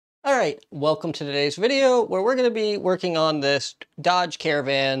Alright, welcome to today's video where we're going to be working on this Dodge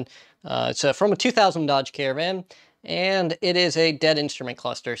Caravan. It's from a 2000 Dodge Caravan, and it is a dead instrument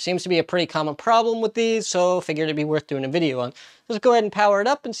cluster. Seems to be a pretty common problem with these, so figured it'd be worth doing a video on. Let's go ahead and power it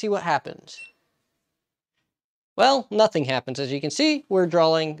up and see what happens. Well, nothing happens. As you can see, we're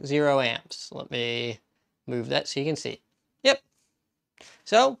drawing 0 amps. Let me move that so you can see. Yep.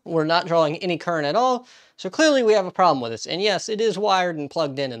 So we're not drawing any current at all. So clearly we have a problem with this. And yes, it is wired and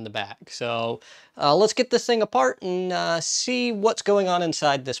plugged in the back. So let's get this thing apart and see what's going on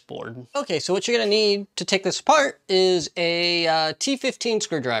inside this board. Okay, so what you're gonna need to take this apart is a T15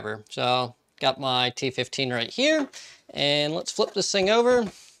 screwdriver. So got my T15 right here, and let's flip this thing over.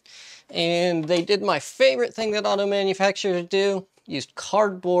 And they did my favorite thing that auto manufacturers do, used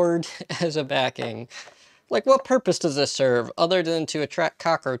cardboard as a backing. Like, what purpose does this serve other than to attract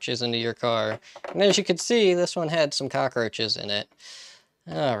cockroaches into your car? And as you can see, this one had some cockroaches in it.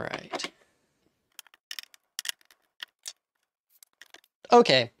 All right.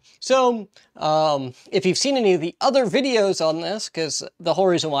 Okay, so if you've seen any of the other videos on this, because the whole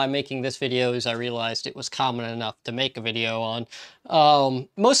reason why I'm making this video is I realized it was common enough to make a video on.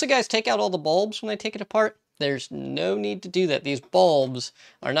 Most of the guys take out all the bulbs when they take it apart. There's no need to do that. These bulbs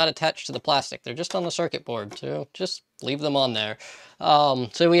are not attached to the plastic. They're just on the circuit board, so just leave them on there.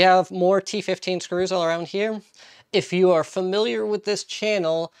 So we have more T15 screws all around here. If you are familiar with this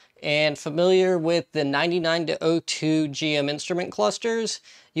channel and familiar with the 99-02 GM instrument clusters,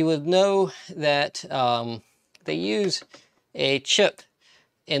 you would know that they use a chip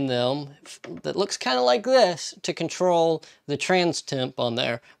in them that looks kind of like this to control the trans temp on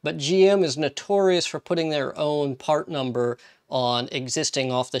there. But GM is notorious for putting their own part number on existing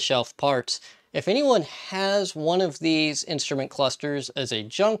off-the-shelf parts. If anyone has one of these instrument clusters as a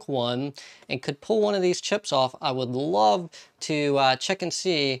junk one and could pull one of these chips off, I would love to check and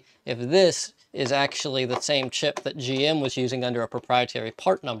see if this is actually the same chip that GM was using under a proprietary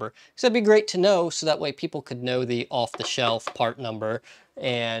part number. So that'd be great to know, so that way people could know the off-the-shelf part number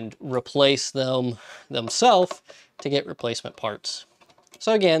and replace them themselves to get replacement parts.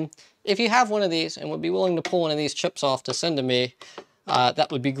 So again, if you have one of these and would be willing to pull one of these chips off to send to me, that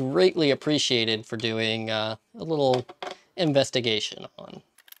would be greatly appreciated for doing a little investigation on.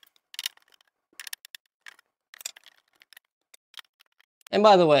 And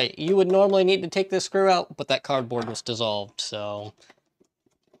by the way, you would normally need to take this screw out, but that cardboard was dissolved, so.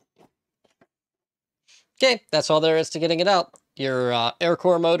 Okay, that's all there is to getting it out. Your air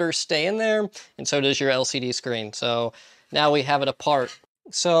core motors stay in there, and so does your LCD screen. So now we have it apart.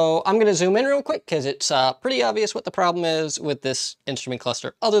 So I'm gonna zoom in real quick because it's pretty obvious what the problem is with this instrument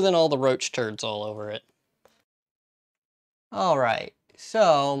cluster, other than all the roach turds all over it. All right,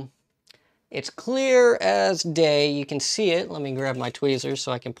 so it's clear as day. You can see it. Let me grab my tweezers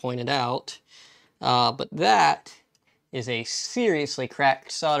so I can point it out. But that is a seriously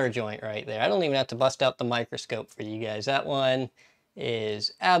cracked solder joint right there. I don't even have to bust out the microscope for you guys. That one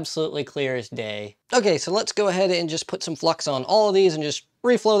is absolutely clear as day. Okay, so let's go ahead and just put some flux on all of these and just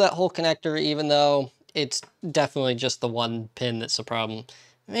reflow that whole connector, even though it's definitely just the one pin that's the problem.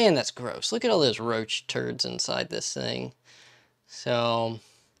 Man, that's gross. Look at all those roach turds inside this thing. So,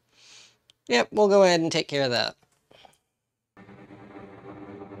 yep, we'll go ahead and take care of that.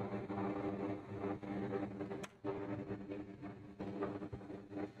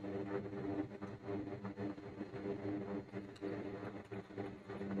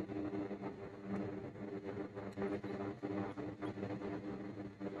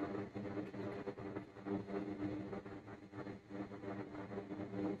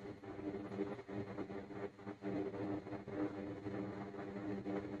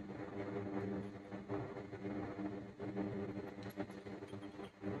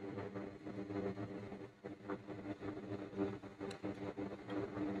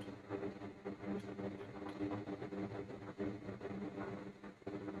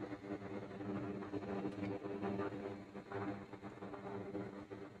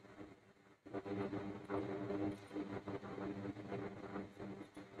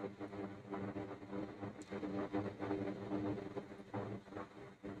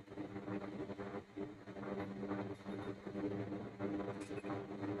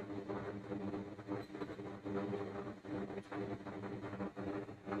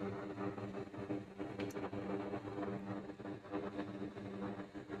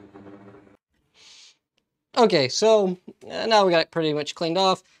 Okay, so now we got it pretty much cleaned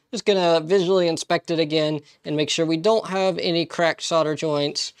off. Just gonna visually inspect it again and make sure we don't have any cracked solder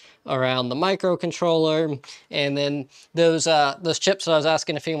joints around the microcontroller. And then those chips that I was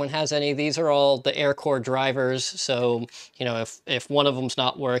asking if anyone has any, these are all the air core drivers. So, you know, if one of them's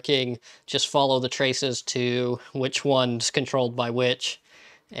not working, just follow the traces to which one's controlled by which,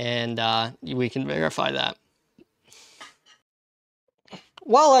 and we can verify that.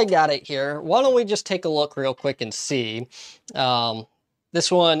 While I got it here, why don't we just take a look real quick and see. This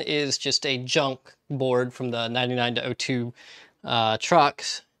one is just a junk board from the 99 to 02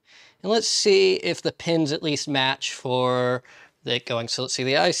 trucks. And let's see if the pins at least match for it going. So let's see,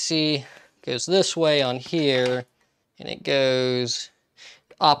 the IC goes this way on here, and it goes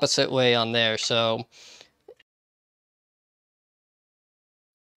opposite way on there. So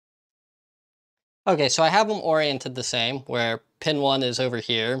okay, so I have them oriented the same, where pin 1 is over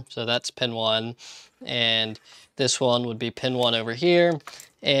here, so that's pin 1, and this one would be pin 1 over here,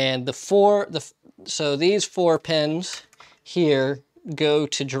 and so these 4 pins here go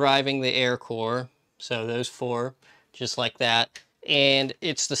to driving the air core, so those 4, just like that, and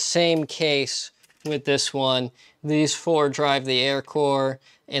it's the same case with this one. These 4 drive the air core,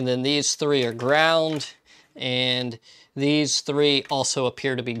 and then these 3 are ground, and these 3 also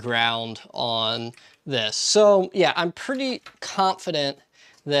appear to be ground on this. So yeah, I'm pretty confident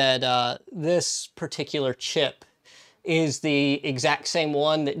that this particular chip is the exact same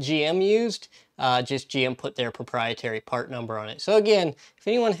one that GM used, just GM put their proprietary part number on it. So again, if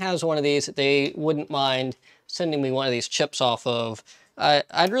anyone has one of these that they wouldn't mind sending me one of these chips off of,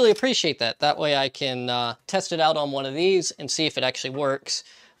 I'd really appreciate that. That way I can test it out on one of these and see if it actually works,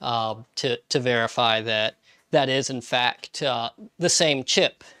 to verify that that is in fact the same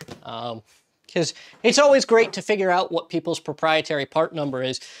chip. Because it's always great to figure out what people's proprietary part number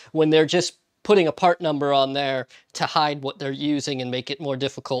is when they're just putting a part number on there to hide what they're using and make it more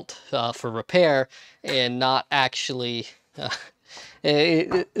difficult for repair, and not actually...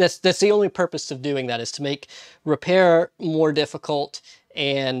 that's the only purpose of doing that, is to make repair more difficult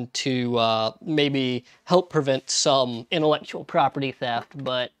and to maybe help prevent some intellectual property theft,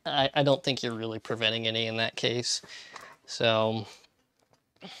 but I don't think you're really preventing any in that case. So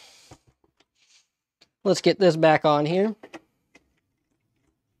let's get this back on here.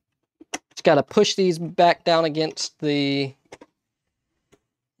 Just got to push these back down against the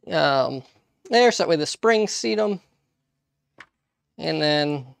there, so that way the springs seat them, and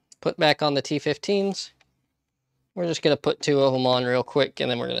then put back on the T15s. We're just going to put 2 of them on real quick,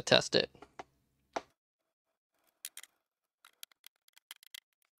 and then we're going to test it.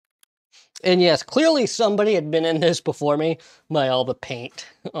 And yes, clearly somebody had been in this before me by all the paint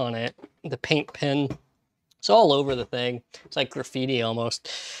on it. The paint pen. It's all over the thing. It's like graffiti almost.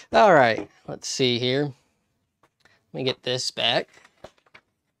 All right, let's see here. Let me get this back.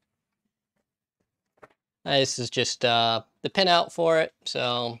 This is just the pinout for it.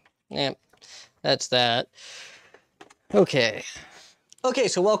 So, yeah, that's that. Okay. Okay,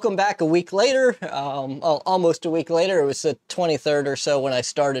 so welcome back a week later, almost a week later. It was the 23rd or so when I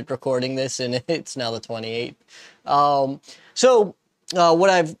started recording this, and it's now the 28th. What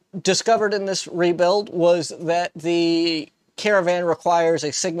I've discovered in this rebuild was that the Caravan requires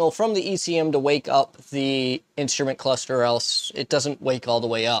a signal from the ECM to wake up the instrument cluster, or else it doesn't wake all the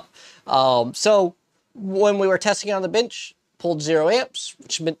way up. So when we were testing it on the bench, pulled 0 amps,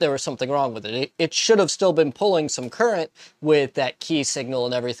 which meant there was something wrong with it. It should have still been pulling some current with that key signal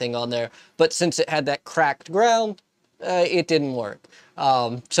and everything on there, but since it had that cracked ground, it didn't work.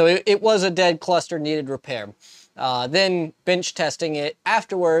 So it was a dead cluster, needed repair. Then bench testing it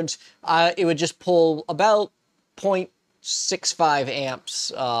afterwards, it would just pull about 0.65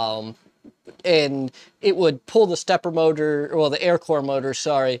 amps, and it would pull the stepper motor, well, the air core motor,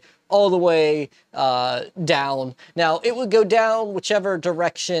 sorry, all the way down. Now, it would go down whichever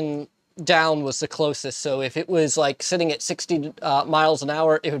direction down was the closest. So if it was like sitting at 60 miles an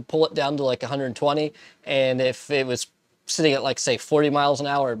hour, it would pull it down to like 120. And if it was sitting at like, say, 40 miles an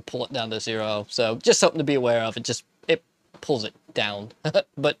hour, it would pull it down to 0. So just something to be aware of. It pulls it down,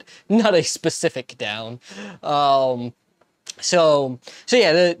 but not a specific down. So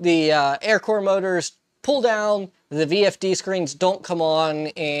yeah, the air core motors pull down, the VFD screens don't come on,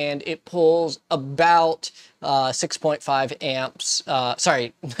 and it pulls about 6.5 amps,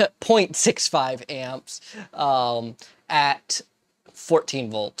 sorry, 0.65 amps at 14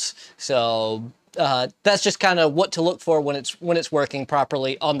 volts. So that's just kind of what to look for when it's working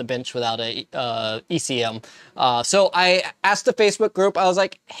properly on the bench without a ECM. So I asked the Facebook group, I was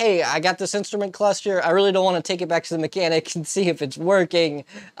like, hey, I got this instrument cluster. I really don't want to take it back to the mechanic and see if it's working.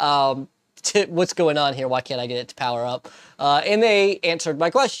 what's going on here? Why can't I get it to power up? And they answered my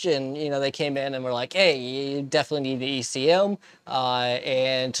question. You know, they came in and were like, hey, you definitely need the ECM.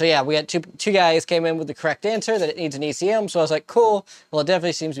 And so, yeah, we had two guys came in with the correct answer that it needs an ECM. So I was like, cool. Well, it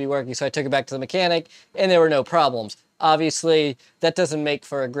definitely seems to be working. So I took it back to the mechanic and there were no problems. Obviously, that doesn't make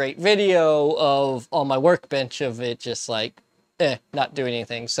for a great video of on my workbench of it just like, not doing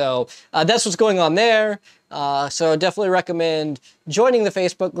anything. So that's what's going on there. So I definitely recommend joining the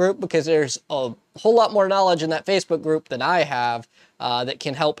Facebook group because there's a whole lot more knowledge in that Facebook group than I have that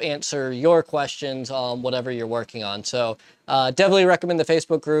can help answer your questions on whatever you're working on. So definitely recommend the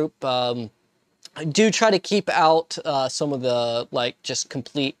Facebook group. I do try to keep out some of the like just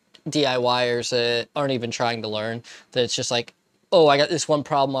complete DIYers that aren't even trying to learn. That it's just like, oh, I got this one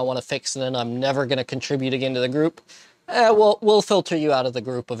problem I want to fix and then I'm never going to contribute again to the group. We'll filter you out of the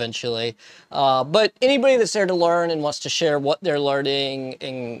group eventually. But anybody that's there to learn and wants to share what they're learning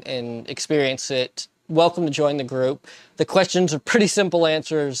and experience it, welcome to join the group. The questions are pretty simple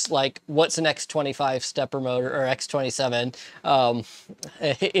answers, like what's an X25 stepper motor or X27?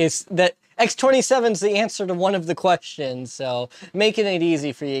 Is that X27 is the answer to one of the questions, so making it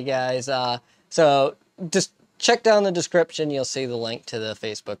easy for you guys. So just check down the description, you'll see the link to the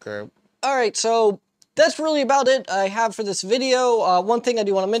Facebook group. All right, so that's really about it I have for this video. One thing I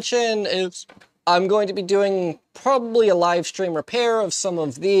do want to mention is I'm going to be doing probably a live stream repair of some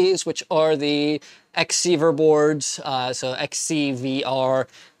of these, which are the XCVR boards. So XCVR,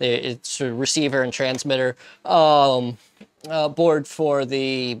 it's a receiver and transmitter board for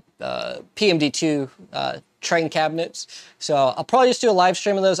the PMD2 train cabinets. So I'll probably just do a live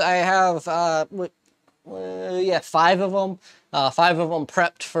stream of those. I have, yeah, 5 of them. 5 of them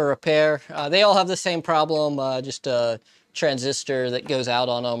prepped for repair. They all have the same problem, just a transistor that goes out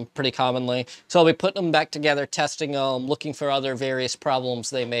on them pretty commonly. So I'll be putting them back together, testing them, looking for other various problems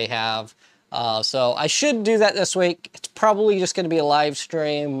they may have. So I should do that this week. It's probably just going to be a live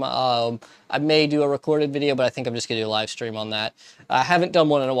stream. I may do a recorded video, but I think I'm just going to do a live stream on that. I haven't done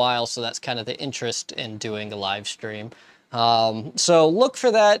one in a while, so that's kind of the interest in doing a live stream. So look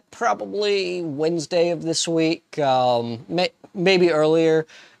for that probably Wednesday of this week, maybe earlier.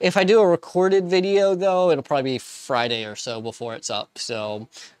 If I do a recorded video though, it'll probably be Friday or so before it's up. So,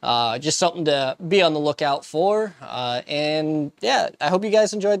 just something to be on the lookout for. And yeah, I hope you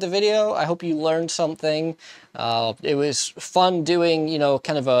guys enjoyed the video. I hope you learned something. It was fun doing, you know,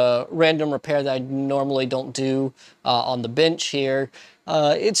 kind of a random repair that I normally don't do, on the bench here.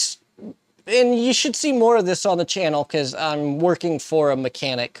 And you should see more of this on the channel because I'm working for a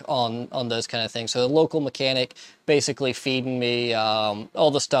mechanic on those kind of things. So a local mechanic basically feeding me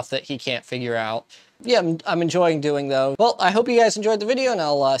all the stuff that he can't figure out. Yeah, I'm enjoying doing though. Well, I hope you guys enjoyed the video and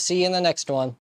I'll see you in the next one.